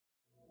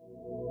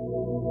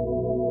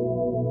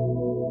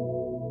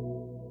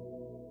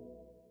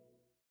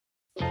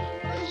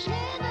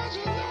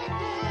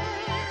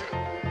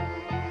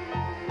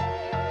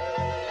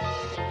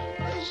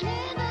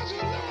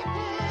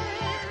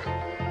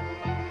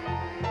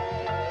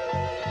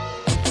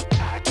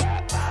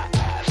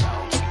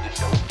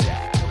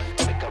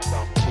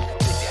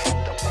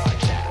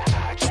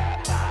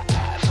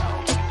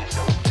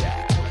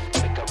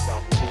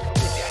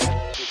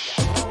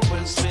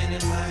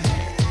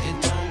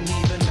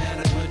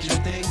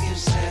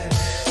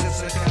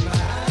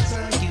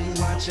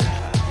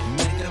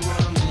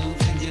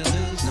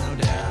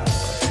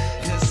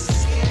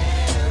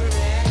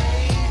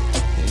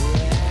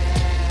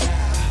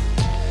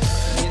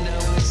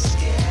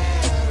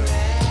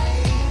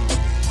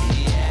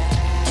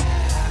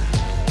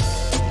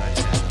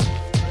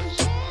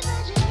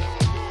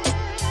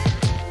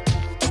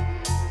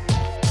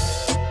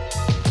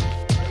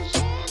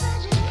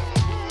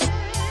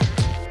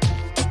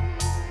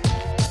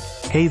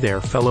Hey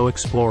there fellow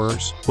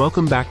explorers,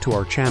 welcome back to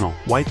our channel,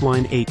 White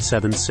Line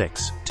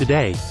 876.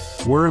 Today,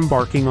 we're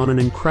embarking on an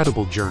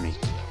incredible journey,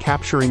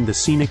 capturing the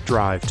scenic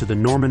drive to the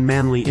Norman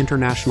Manley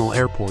International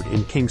Airport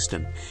in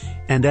Kingston.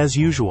 And as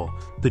usual,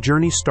 the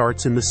journey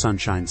starts in the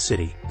Sunshine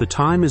City. The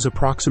time is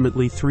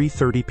approximately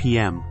 3:30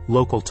 p.m.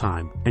 local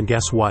time, and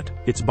guess what?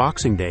 It's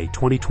Boxing Day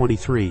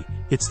 2023.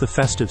 It's the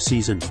festive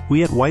season.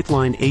 We at White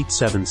Line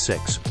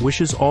 876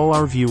 wishes all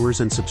our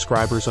viewers and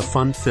subscribers a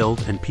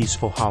fun-filled and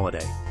peaceful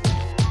holiday.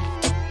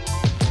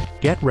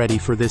 Get ready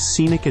for this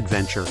scenic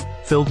adventure,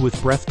 filled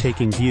with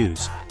breathtaking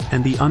views,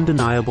 and the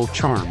undeniable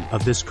charm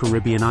of this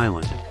Caribbean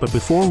island. But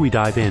before we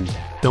dive in,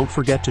 don't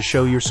forget to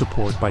show your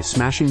support by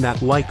smashing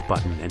that like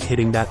button and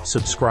hitting that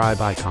subscribe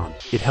icon.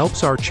 It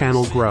helps our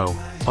channel grow,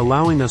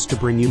 allowing us to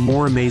bring you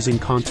more amazing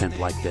content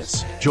like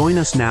this. Join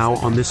us now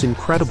on this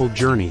incredible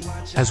journey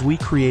as we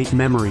create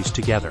memories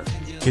together,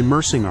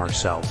 immersing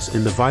ourselves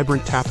in the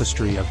vibrant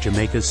tapestry of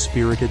Jamaica's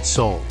spirited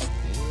soul.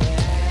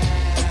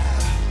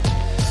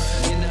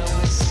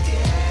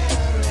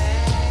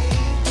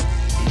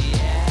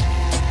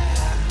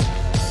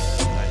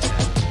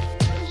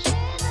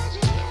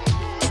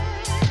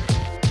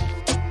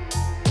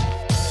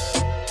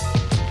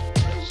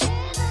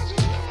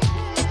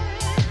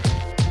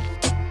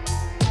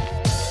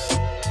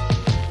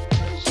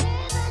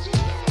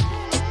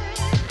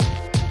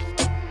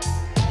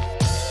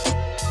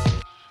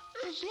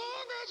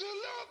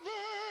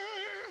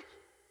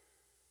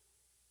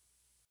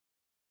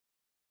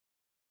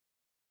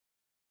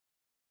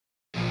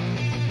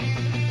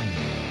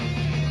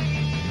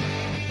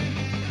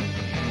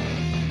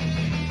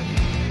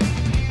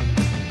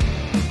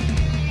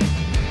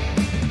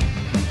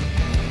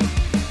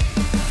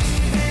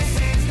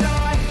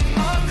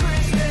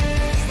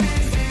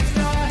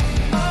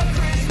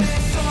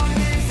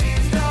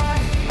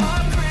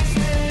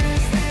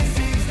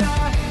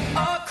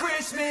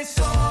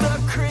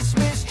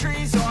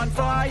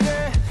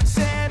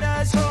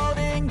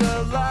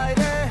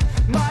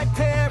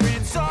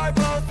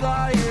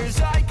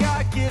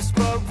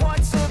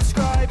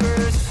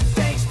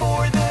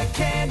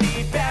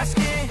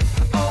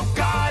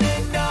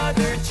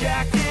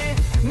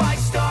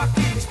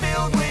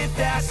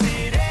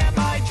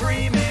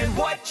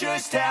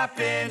 Just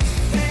happened.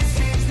 This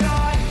is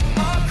not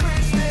a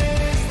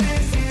Christmas.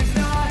 This is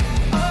not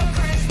a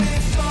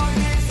Christmas song.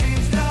 This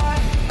is not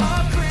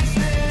a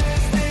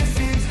Christmas. This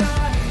is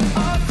not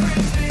a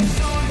Christmas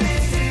song.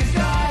 This is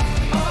not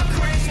a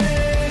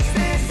Christmas.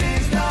 This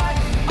is not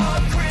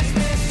a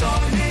Christmas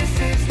song. This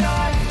is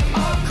not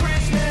a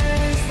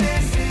Christmas.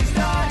 This is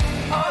not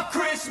a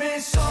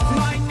Christmas song.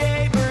 My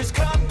neighbors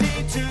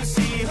compete to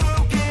see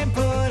who can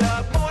put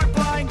up more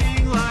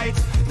blinding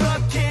lights.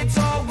 The kids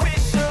all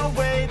wish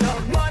away the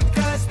month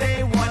 'cause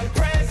they want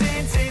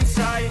presents in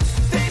sight.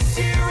 This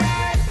year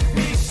had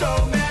me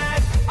so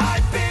mad,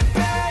 I've been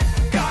bad,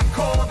 got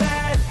coal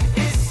that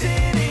is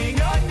sitting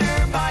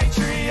under my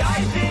tree.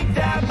 I think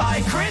that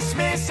my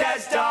Christmas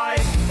has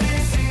died.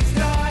 This is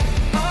not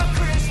a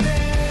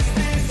Christmas.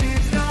 This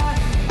is not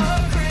a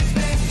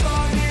Christmas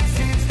song. This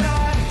is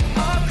not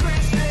a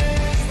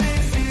Christmas.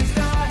 This is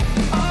not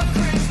a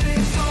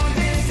Christmas song.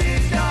 This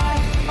is not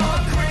a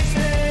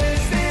Christmas.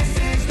 This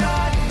is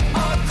not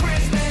a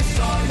Christmas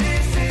song.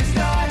 This is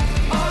not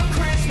a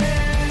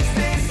Christmas.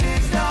 This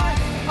is not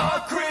a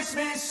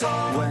Christmas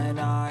song. When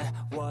I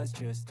was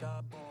just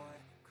a boy.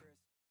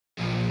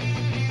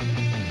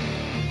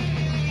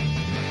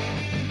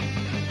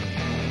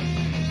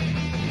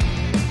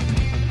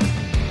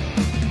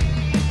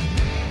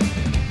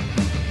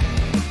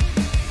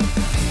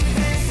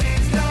 This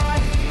is not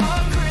a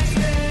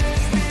Christmas.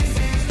 This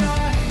is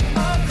not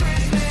a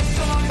Christmas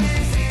song.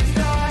 This is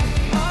not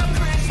a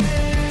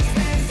Christmas.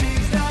 This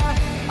is not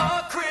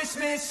a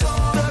Christmas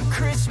song. The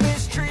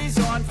Christmas tree's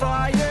on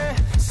fire.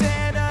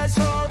 Santa's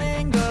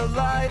holding the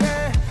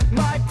lighter.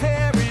 My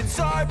parents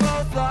are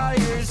both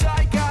liars.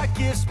 I got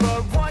gifts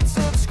but one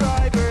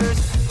subscribers.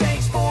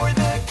 Thanks for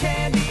the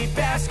candy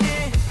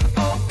basket.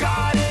 Oh,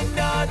 got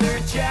another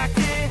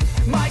jacket.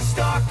 My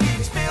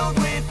stocking's filled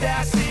with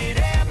acid.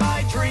 Am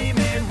I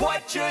dreaming?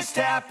 What just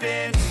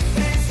happened?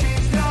 This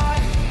is not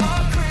a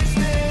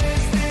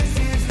Christmas. This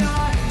is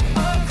not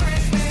a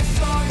Christmas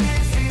song.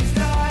 This is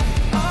not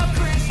a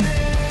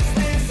Christmas.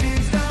 This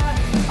is not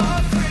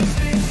a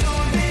Christmas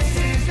song. This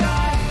is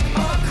not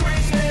a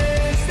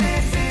Christmas.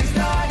 This is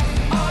not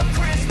a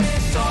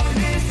Christmas song.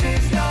 This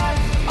is not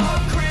a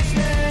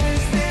Christmas.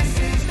 This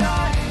is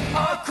not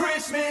a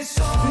Christmas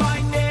song. My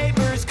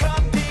neighbors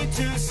compete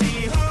to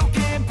see who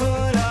can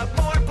put up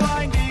more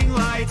blinding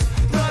lights.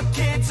 The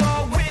kids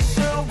all wish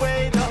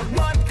away the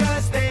month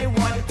 'cause they want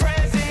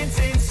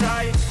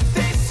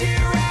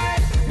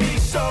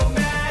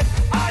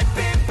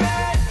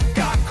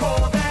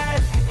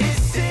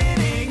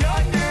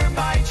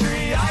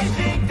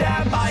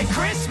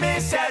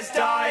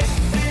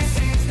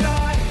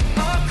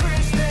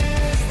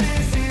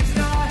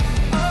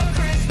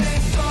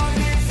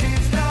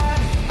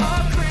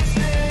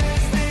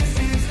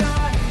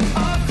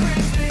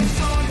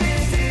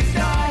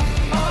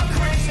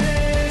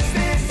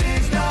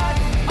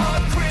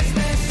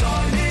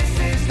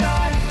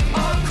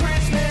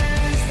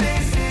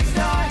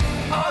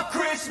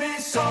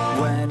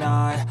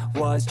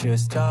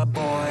just a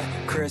boy.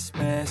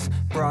 Christmas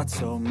brought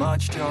so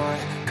much joy.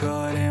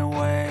 Couldn't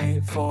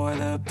wait for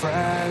the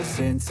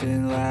presents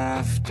and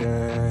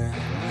laughter.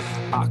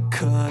 I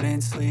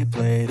couldn't sleep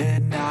late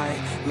at night,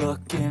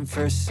 looking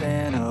for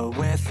Santa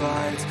with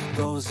lights.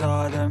 Those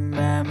are the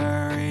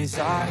memories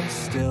I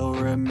still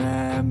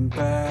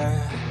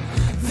remember.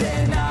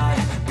 Then I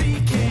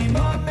became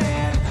a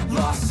man,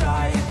 lost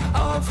sight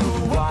of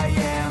who I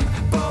am.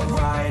 But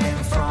right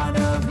in front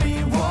of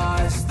me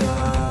was the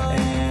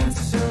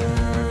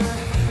answer.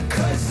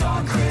 'Cause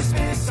on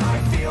Christmas I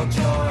feel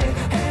joy,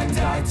 and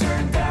I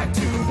turn back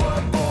to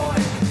a boy.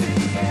 The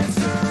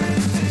answer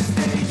is to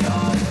stay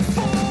young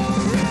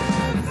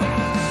forever.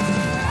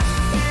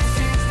 This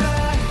is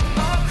not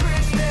a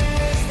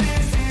Christmas,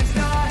 this is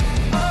not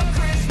a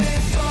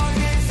Christmas song.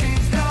 This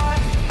is not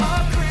a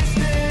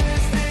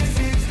Christmas, this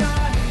is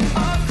not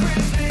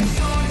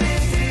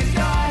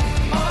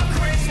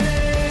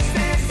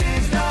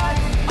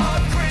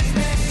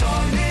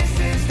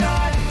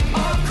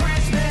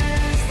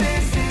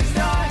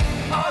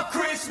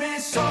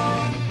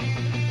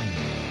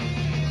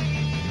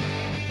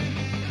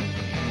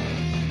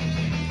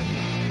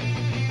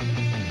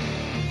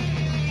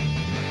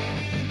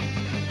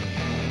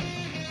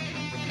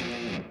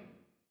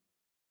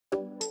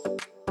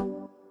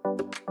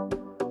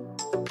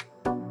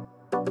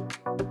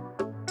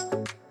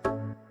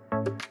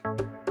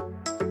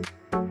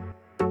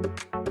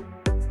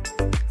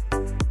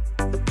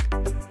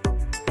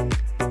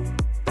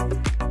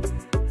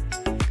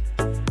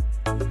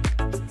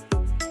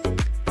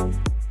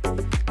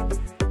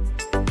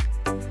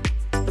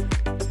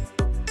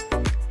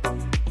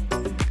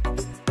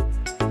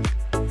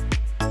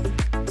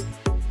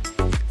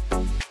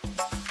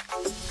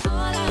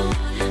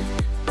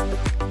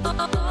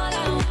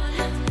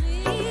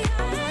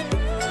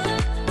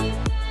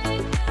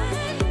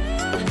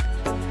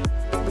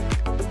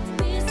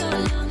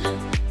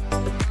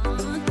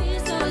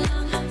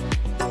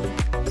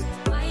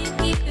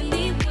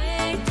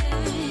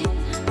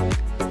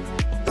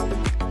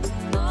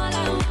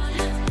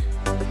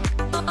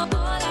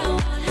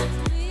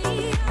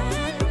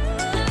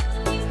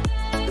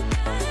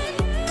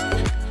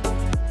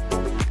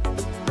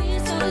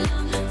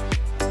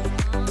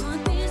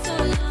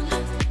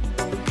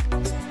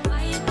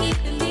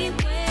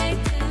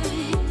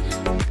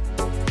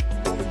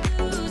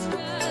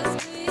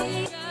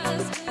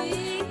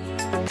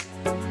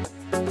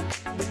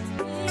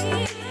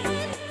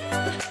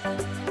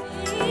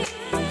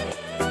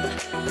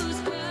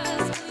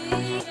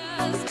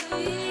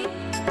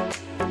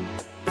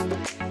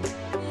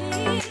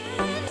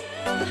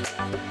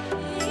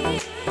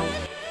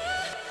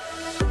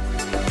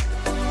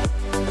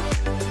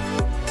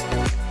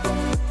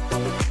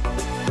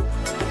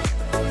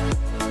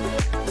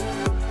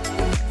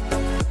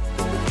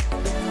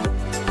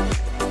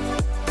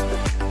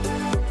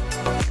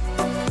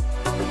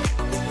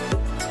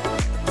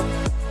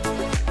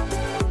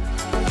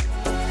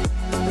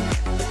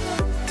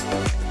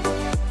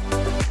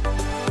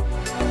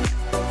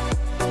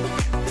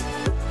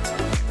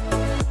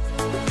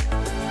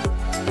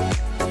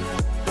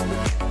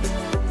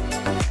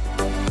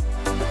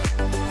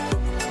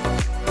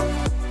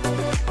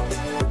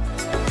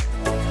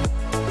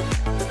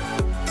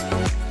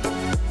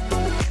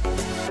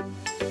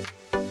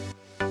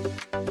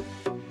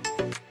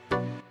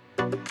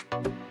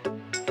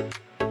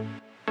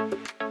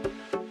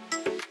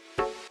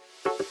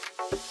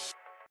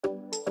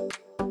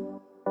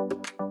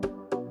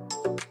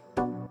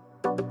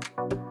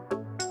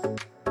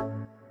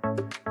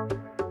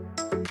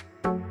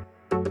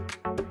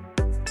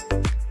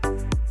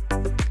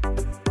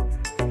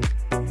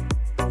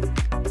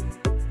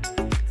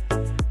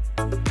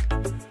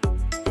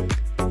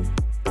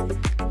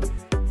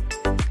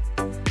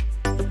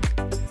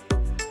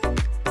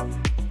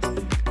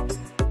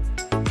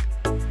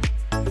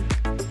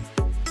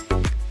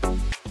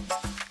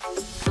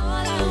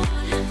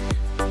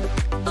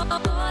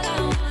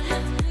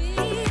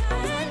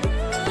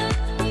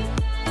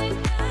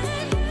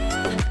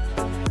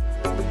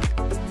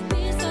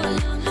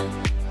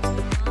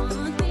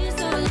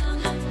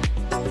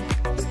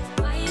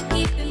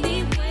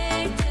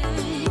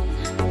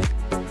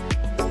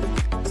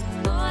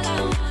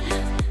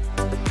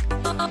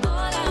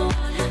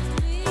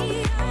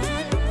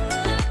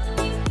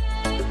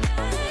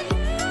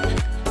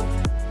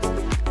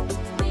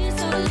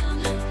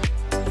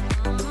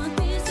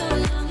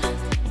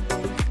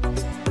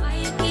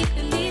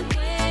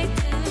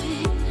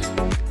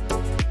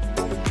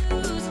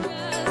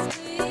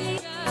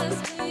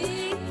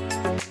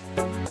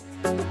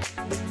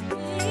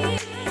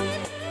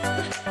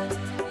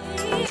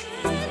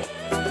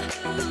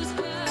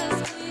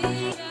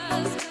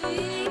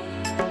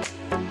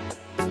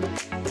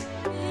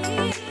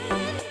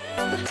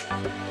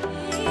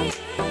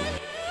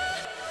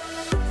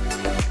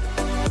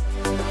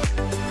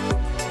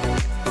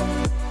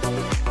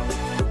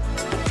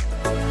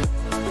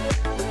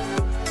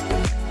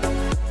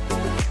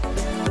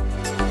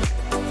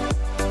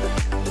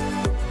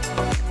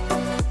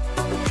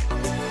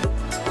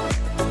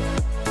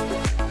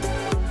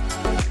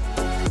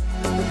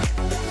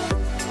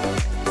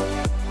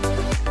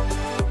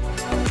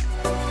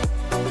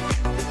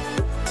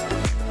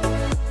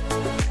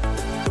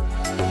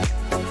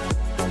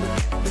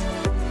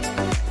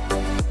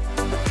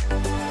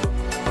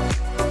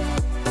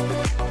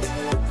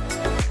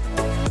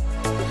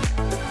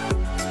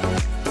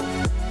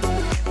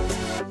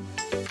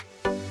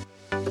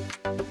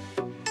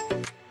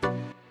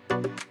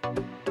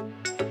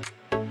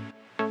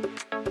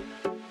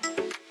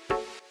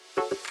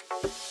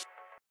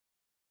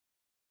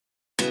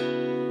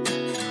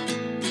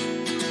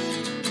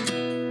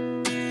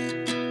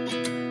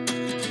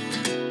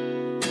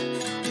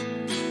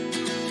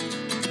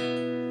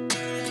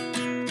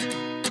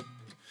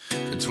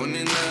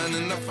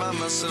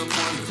myself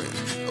wondering,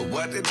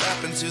 what did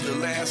happen to the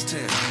last 10?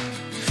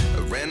 I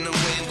ran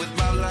away with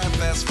my life,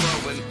 fast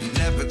forward,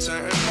 never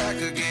turn back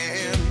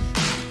again.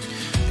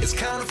 It's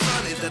kind of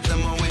funny that the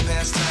more we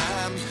pass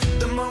time,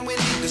 the more we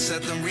need to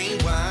set them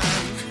rewind.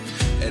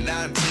 And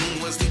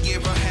 19 was the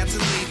year I had to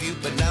leave you,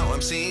 but now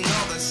I'm seeing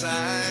all the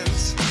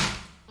signs.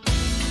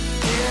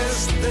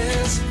 Is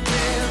this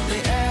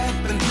really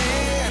happening?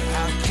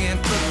 I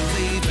can't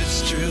believe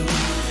it's true.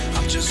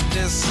 I'm just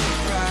as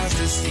surprised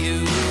as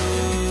you.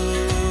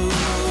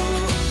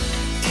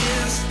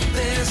 Is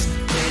this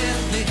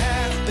really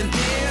happening?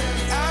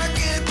 I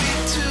can't be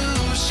too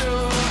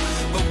sure,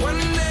 but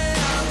one day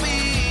I'll be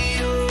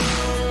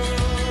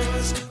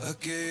yours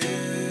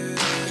again.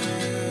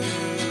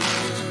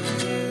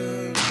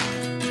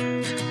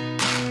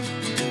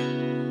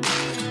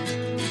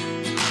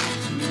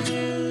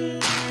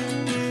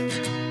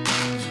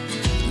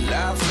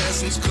 Life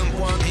lessons come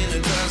one in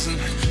a dozen,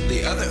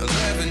 the other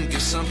 11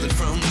 get something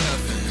from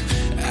nothing.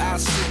 I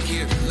sit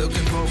here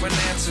looking for an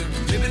answer.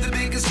 Maybe the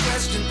biggest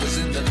question was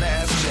in the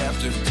last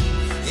chapter.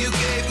 You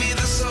gave me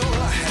the soul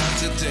I have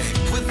today.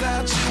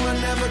 Without you I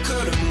never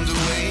could have moved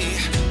away.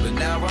 But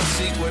now I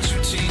see what you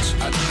teach.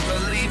 I do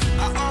believe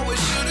I always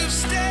should have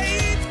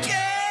stayed.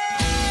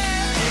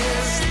 Yeah.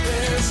 Is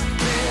this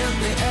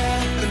really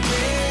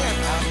happening?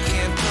 I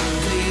can't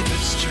believe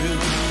it's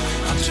true.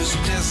 I'm just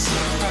as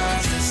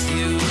surprised as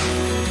you.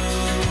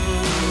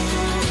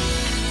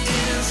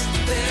 Is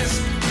this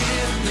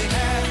really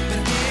happening?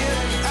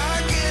 I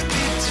can't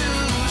be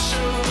too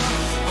sure,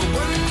 but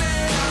one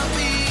day I'll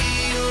be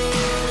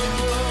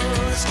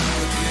yours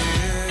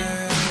again.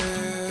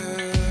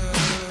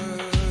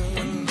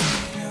 One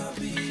day I'll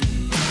be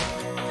yours. One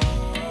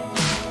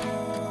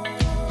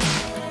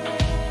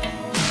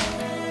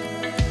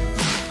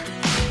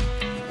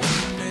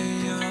day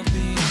I'll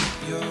be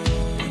yours. One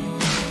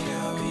day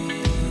I'll be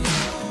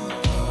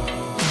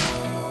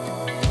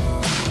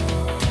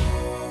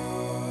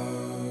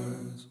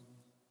yours.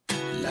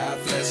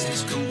 Life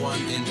lessons come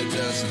one in a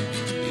dozen,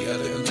 the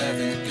other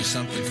 11 get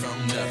something from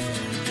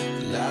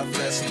nothing. Life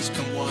lessons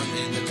come one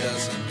in a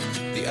dozen,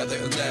 the other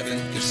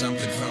 11 get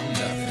something from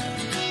nothing.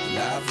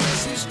 Life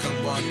lessons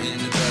come one in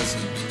a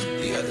dozen,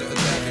 the other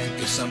 11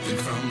 get something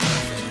from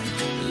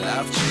nothing.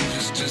 Life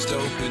changes just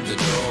open the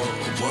door.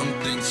 One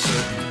thing's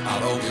certain,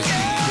 I'll always be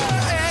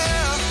yours.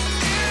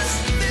 Is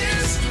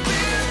this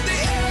really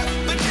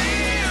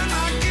happening?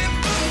 I can't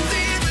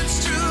believe it's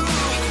true.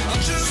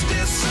 I'm just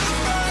as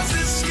surprised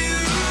as you.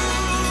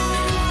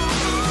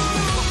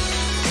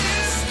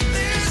 Is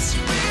this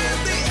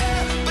really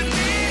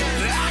happening?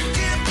 I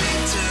can't be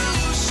too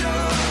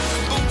sure,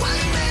 but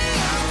one day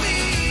I'll be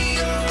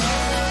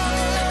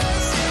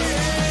yours.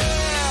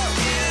 Yeah.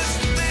 Is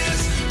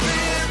this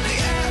really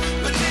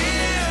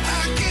happening?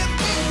 I can't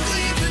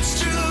believe it's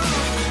true.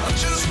 I'm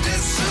just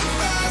as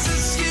surprised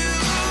as you.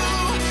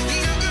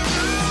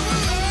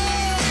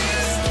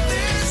 Is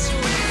this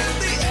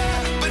really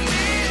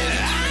happening?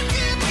 I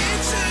can't be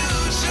too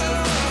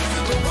sure,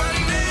 but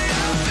one day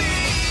I'll be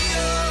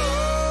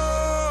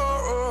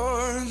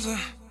yours.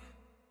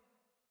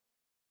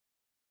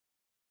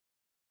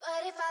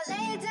 But if I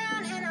lay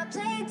down and I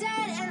play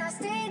dead and I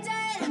stay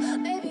dead,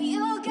 maybe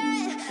you'll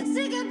get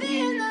sick of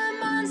being the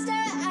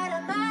monster out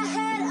of my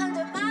head,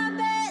 under my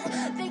bed.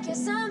 Think you're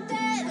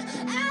something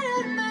out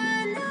of my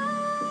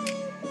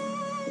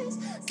nightmares,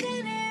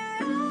 standing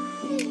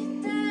right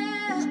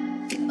there.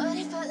 But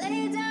if I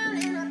lay down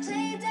and I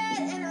play dead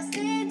and I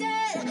stay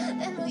dead,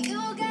 then will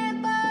you get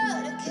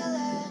bored of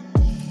killing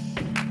me?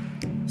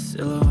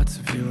 Silhouettes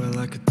of you are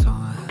like a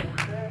taunt.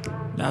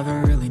 Never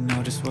really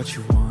know just what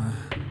you want.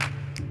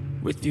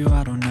 With you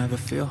I don't ever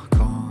feel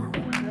calm.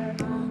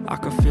 I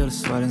can feel the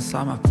sweat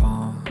inside my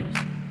palms.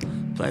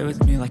 Play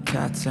with me like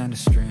cats and a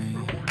string.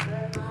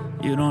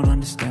 You don't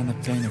understand the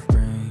pain it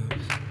brings.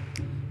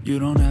 You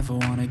don't ever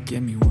wanna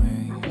give me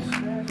wings.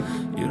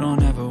 You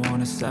don't ever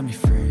wanna set me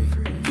free.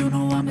 You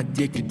know I'm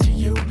addicted to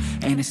you,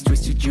 and it's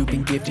twisted, you've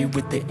been gifted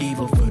with the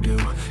evil voodoo.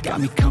 Got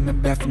me coming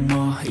back for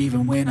more,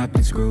 even when I've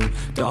been screwed.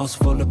 Dolls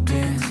full of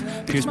pins,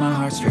 pierce my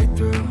heart straight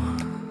through.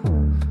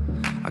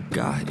 I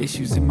got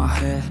issues in my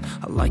head,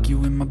 I like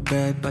you in my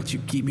bed, but you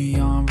keep me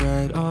on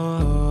red.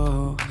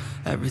 Oh,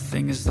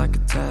 everything is like a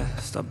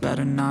test. I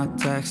better not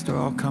text or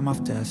I'll come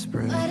off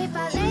desperate. But if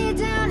I lay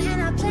down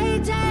and I play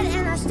dead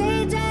and I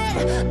stay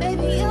dead,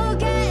 maybe you'll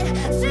get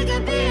sick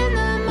of being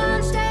the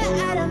monster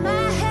out of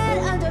my head,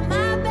 under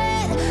my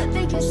bed.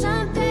 Think you're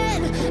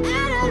something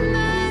out of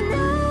my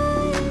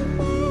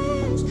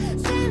nightmares,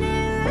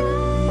 standing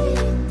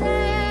right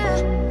there.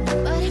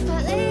 But if I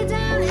lay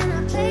down and I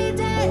play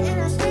dead and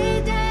I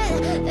stay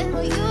dead, then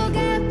will you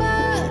get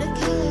bored of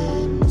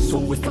killing me? So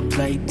if I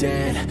play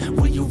dead,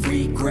 will you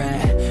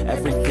regret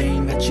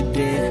everything that you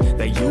did,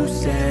 that you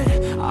said?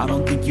 I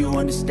don't think you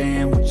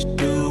understand what you're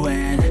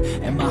doing,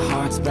 and my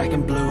heart's black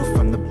and blue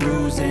from the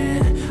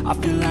bruising. I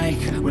feel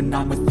like when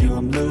I'm with you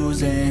I'm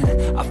losing.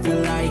 I feel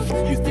like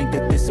you think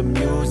that this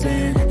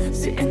amusing,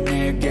 sitting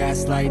there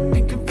gaslighting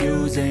and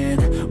confusing.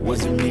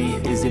 Was it me?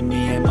 Is it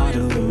me? Am I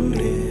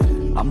deluded?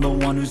 I'm the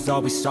one who's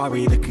always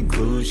sorry, the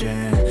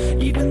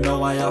conclusion. Even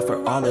though I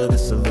offer all of the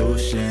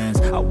solutions,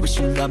 I wish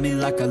you loved me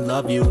like I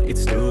love you,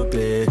 it's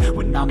stupid.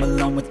 When I'm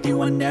alone with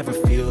you, I never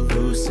feel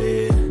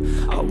lucid.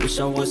 I wish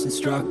I wasn't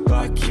struck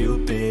by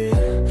Cupid.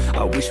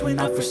 I wish when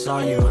I first saw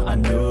you, I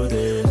knew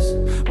this.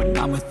 When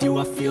I'm with you,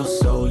 I feel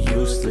so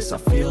useless. I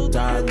feel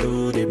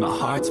diluted, my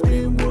heart's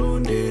been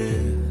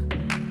wounded.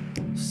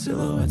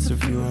 Silhouettes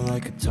of you are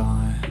like a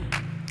taunt.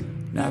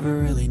 Never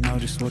really know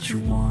just what you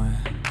want.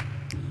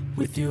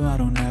 With you I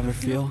don't ever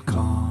feel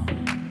calm.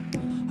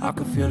 I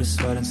can feel the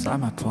sweat inside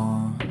my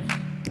palms.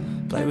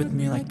 Play with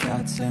me like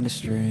cats and a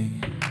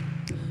string.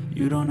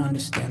 You don't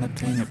understand the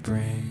pain it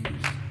brings.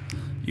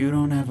 You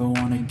don't ever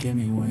wanna give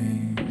me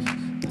wings.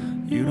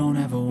 You don't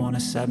ever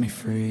wanna set me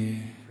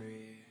free.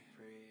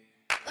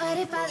 But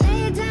if I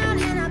lay down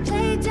and I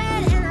play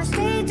dead and I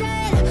stay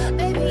dead,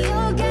 baby,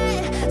 you'll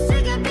get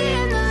sick of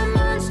being the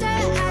monster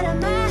out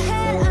of my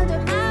head, under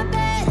my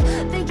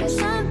bed, thinking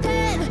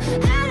something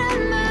out of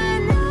my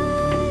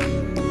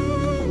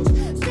nightmares.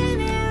 See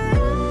me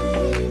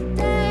right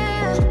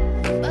there.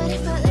 But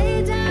if I lay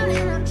down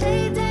and I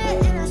play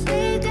dead and I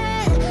stay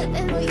dead,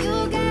 then will you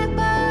get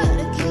bored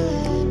of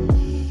killing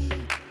me?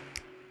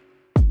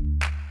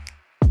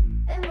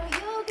 Then will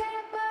you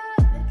get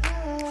bored of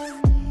killing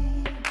me?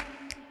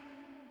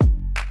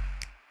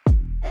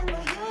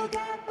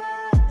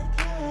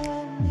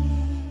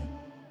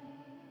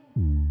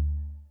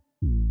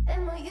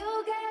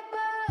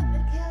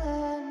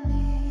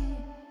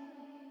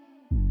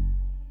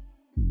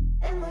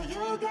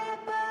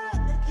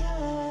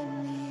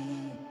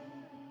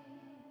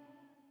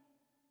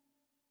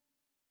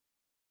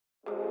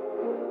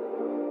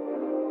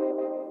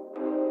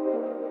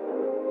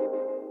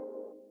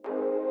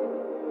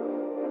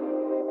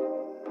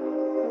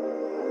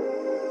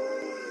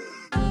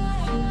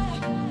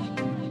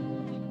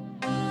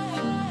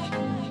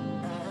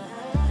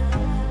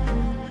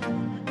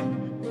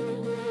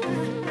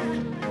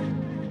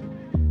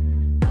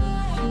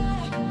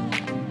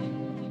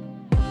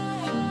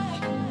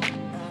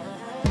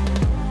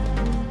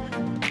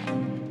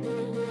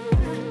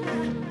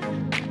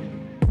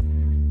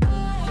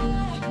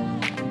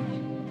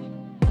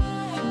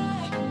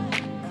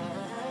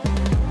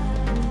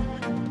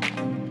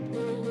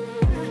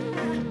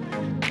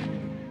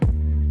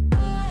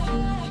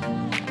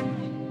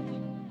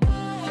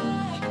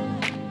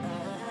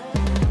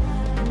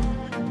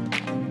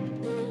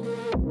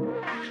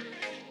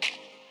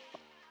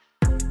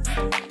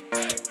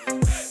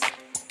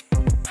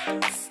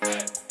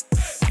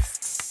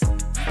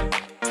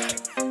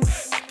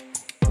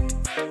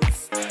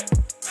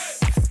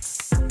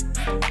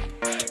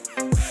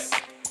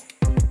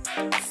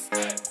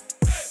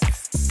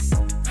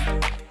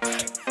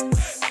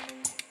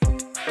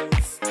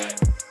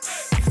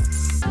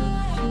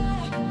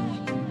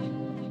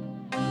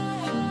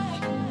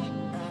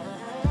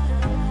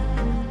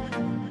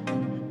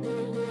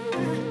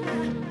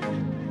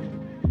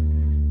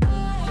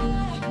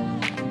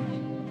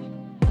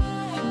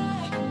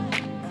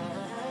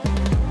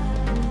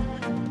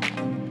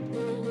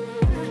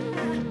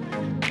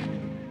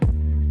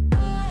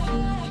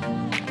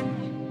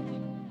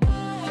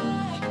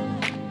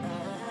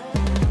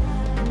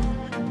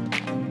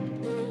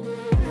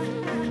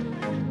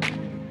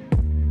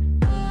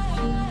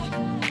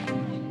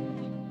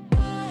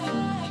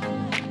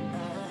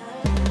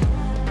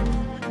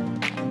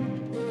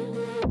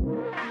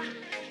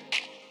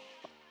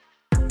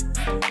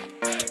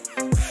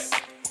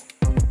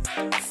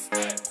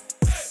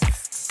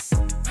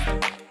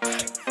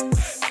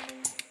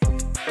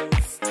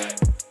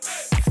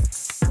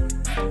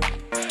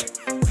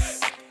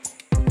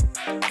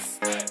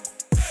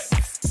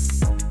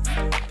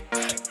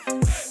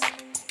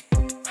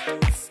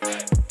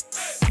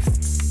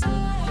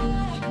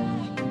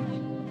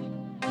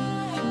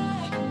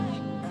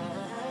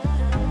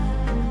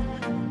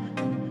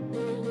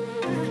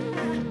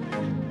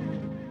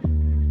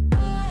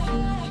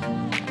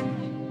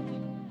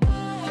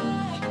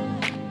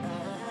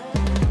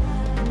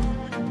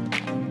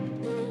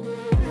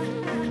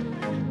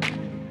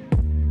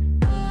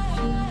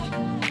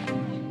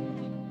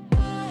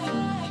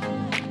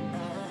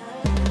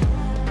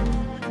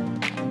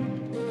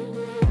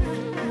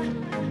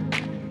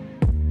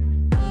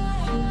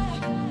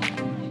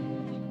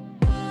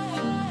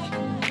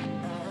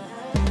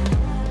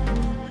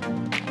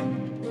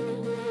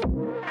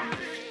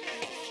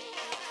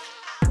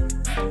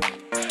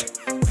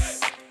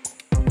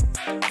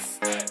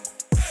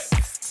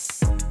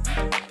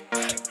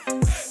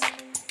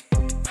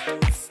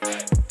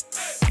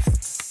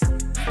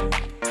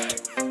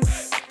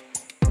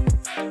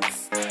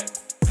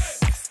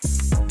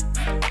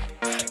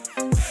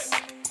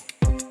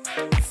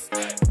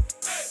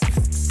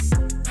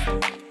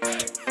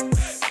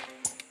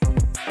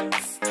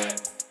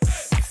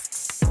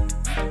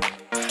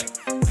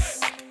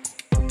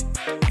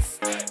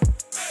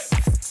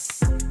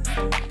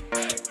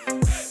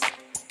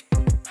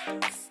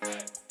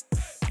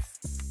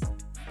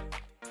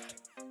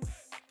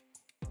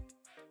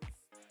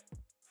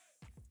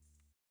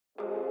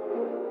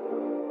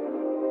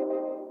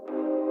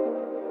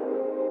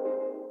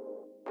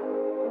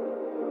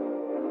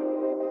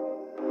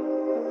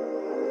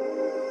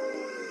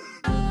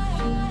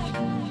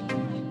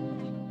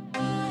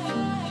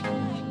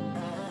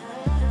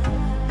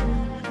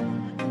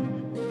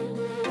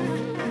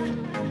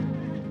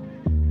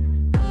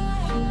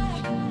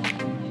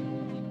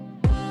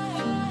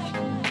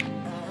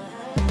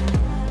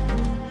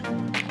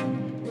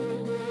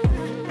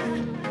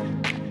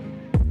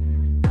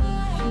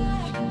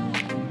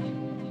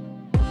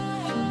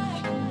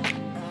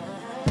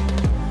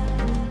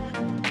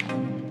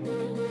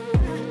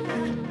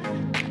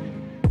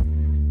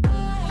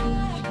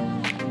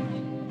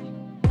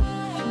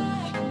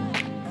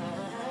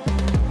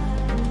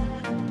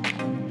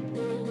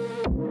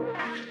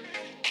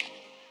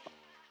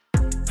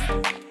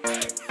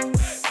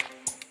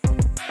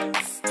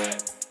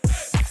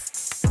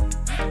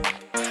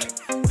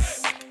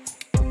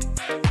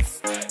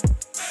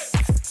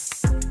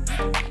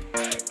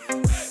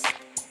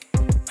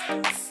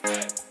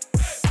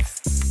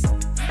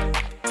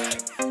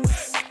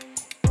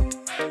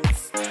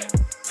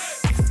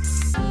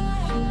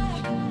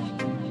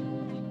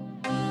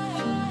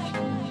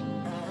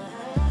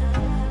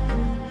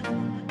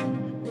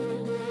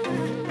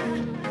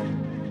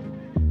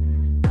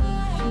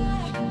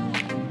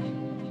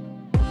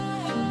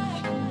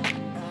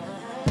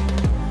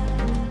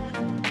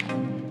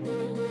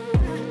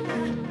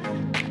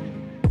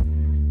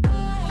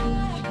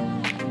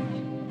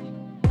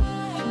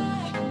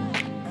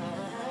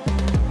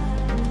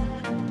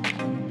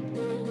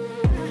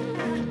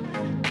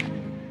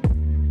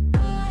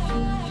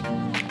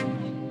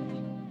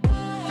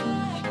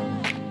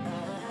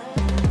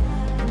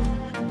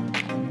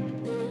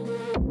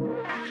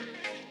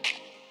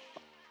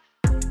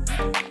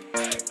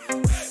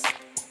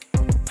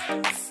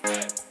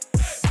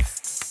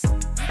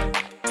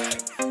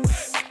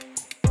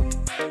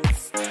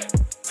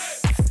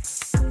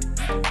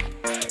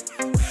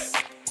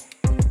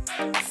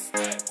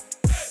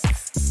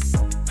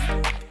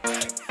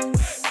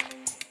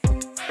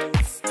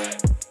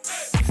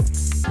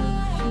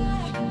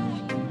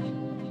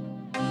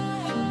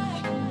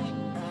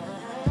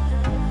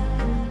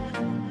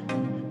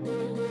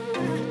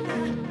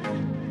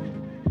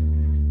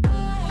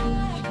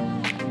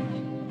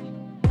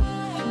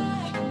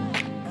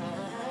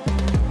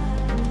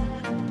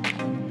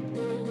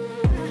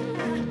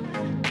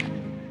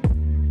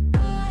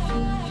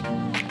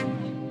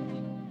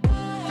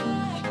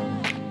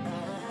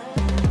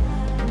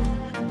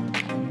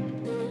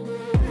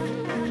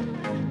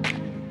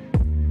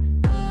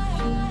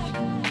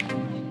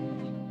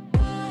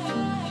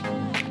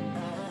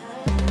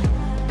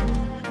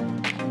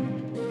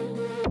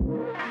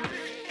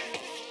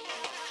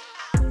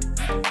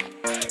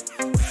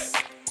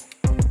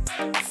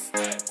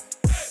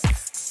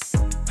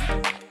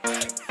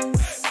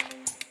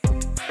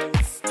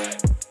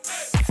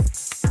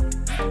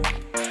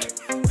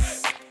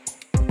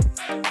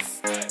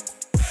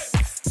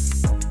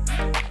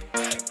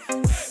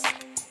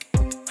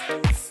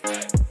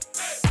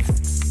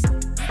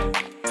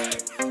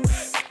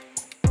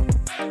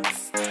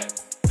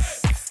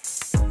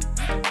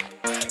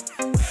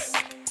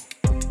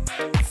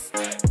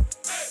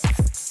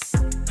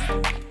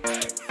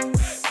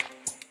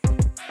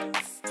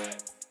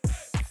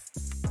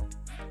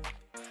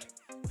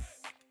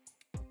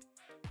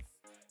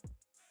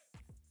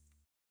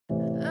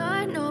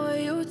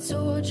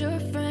 told your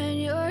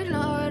friend you're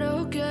not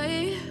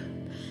okay?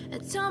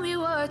 And tell me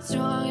what's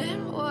wrong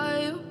and why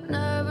you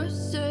never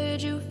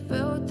said you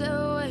felt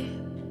that way.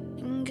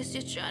 And guess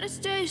you're trying to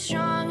stay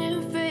strong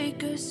and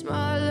fake a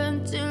smile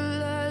until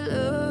I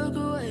look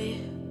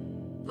away.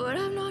 But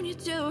I've known you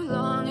too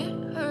long,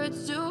 it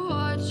hurts to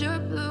watch your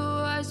blue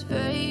eyes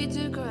fade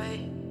to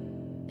gray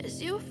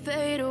as you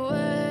fade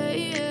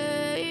away,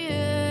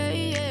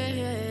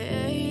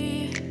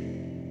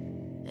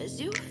 as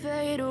you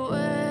fade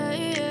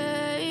away.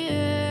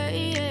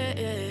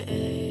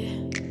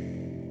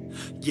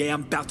 Yeah,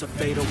 I'm about to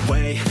fade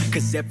away,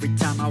 cause every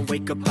time I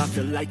wake up I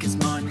feel like it's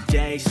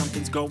Monday.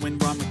 Something's going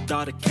wrong with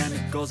all the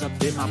chemicals up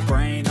in my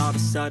brain. All of a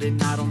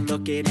sudden I don't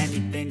look at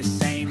anything the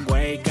same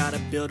way. Got a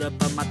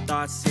buildup of my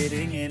thoughts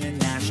sitting in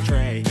an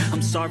ashtray.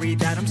 I'm sorry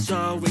that I'm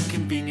so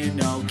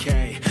inconvenient,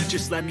 okay?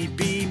 Just let me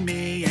be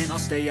me and I'll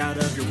stay out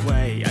of your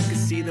way. I can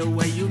see the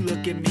way you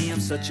look at me, I'm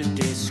such a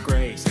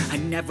disgrace. I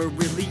never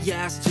really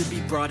asked to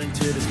be brought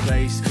into this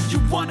place. You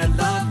wanna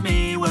love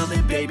me? Well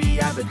then baby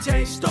I have a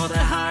taste. All the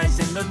highs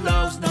and the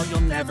lows, no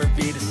you'll never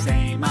be the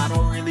same. I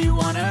don't really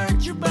wanna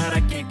hurt you but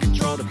I can't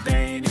control the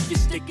pain. If you're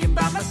sticking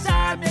by my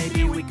side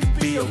maybe we could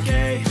be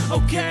okay.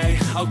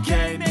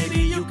 Okay, maybe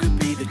you could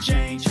be the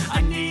change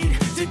I need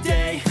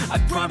today. I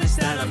promise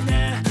that I've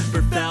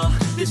never felt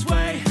this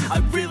way. I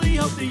really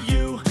hope that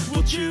you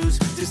will choose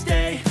to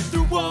stay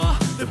through all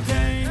the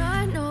pain.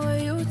 I know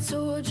you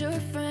told your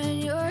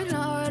friend you're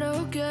not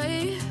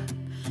okay.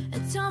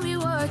 And tell me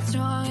what's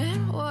wrong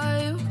and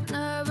why you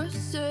never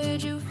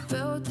said you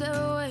felt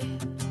that way.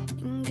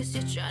 And guess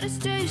you're trying to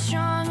stay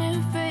strong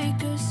and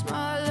fake a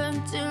smile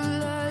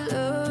until I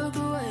look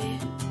away.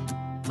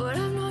 But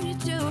I've known you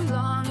too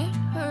long, it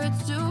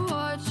hurts to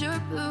watch your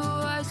blue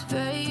eyes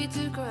fade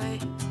to gray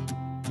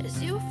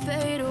as you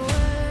fade away,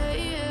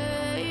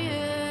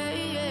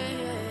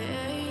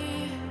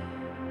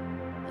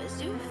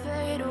 as you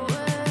fade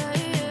away,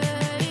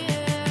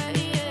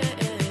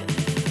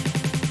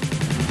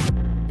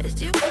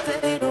 as you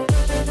fade away.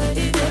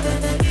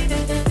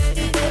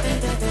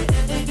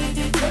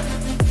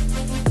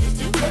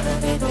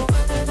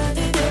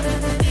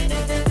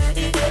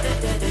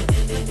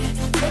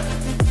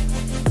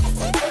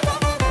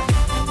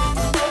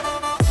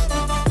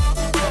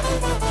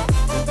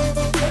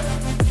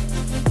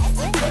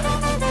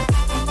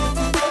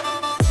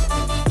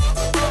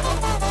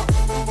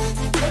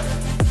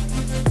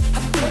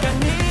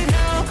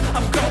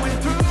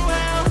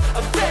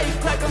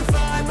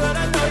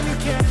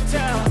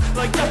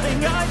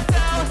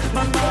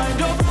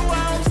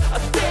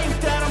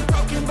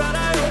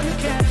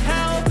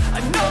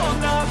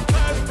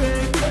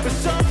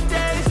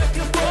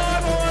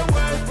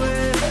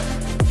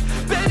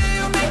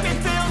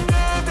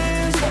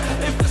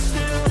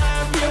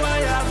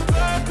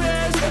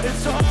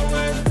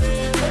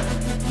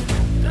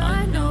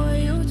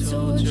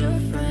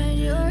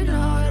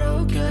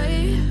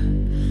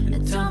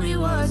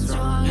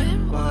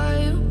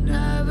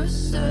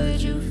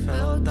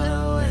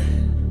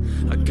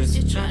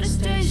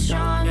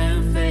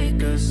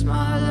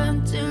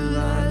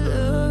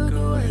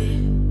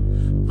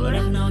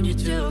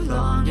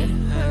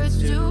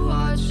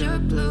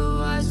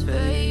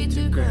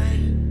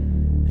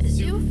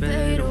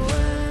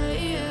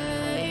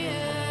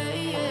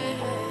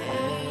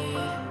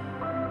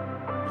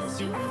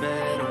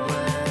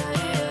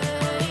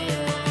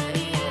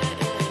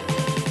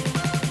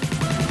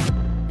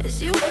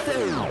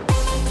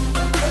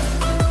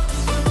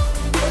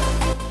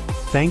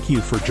 Thank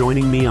you for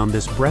joining me on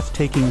this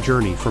breathtaking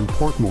journey from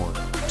Portmore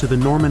to the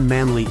Norman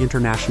Manley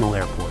International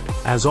Airport.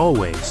 As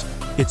always,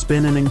 it's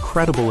been an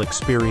incredible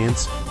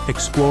experience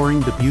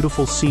exploring the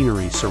beautiful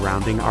scenery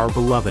surrounding our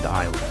beloved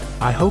island.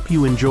 I hope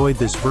you enjoyed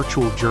this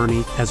virtual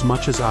journey as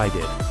much as I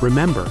did.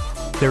 Remember,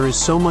 there is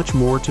so much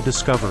more to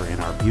discover in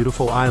our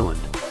beautiful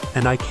island,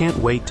 and I can't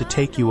wait to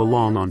take you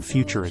along on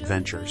future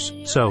adventures.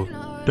 So,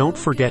 don't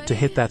forget to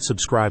hit that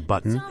subscribe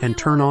button and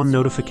turn on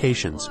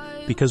notifications,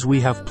 because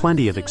we have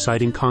plenty of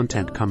exciting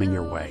content coming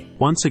your way.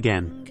 Once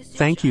again,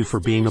 thank you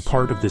for being a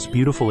part of this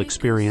beautiful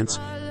experience,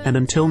 and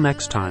until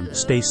next time,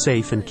 stay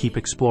safe and keep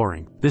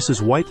exploring. This is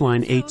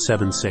Whiteline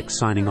 876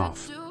 signing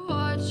off.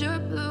 Watch your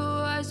blue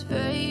eyes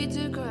fade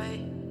to gray.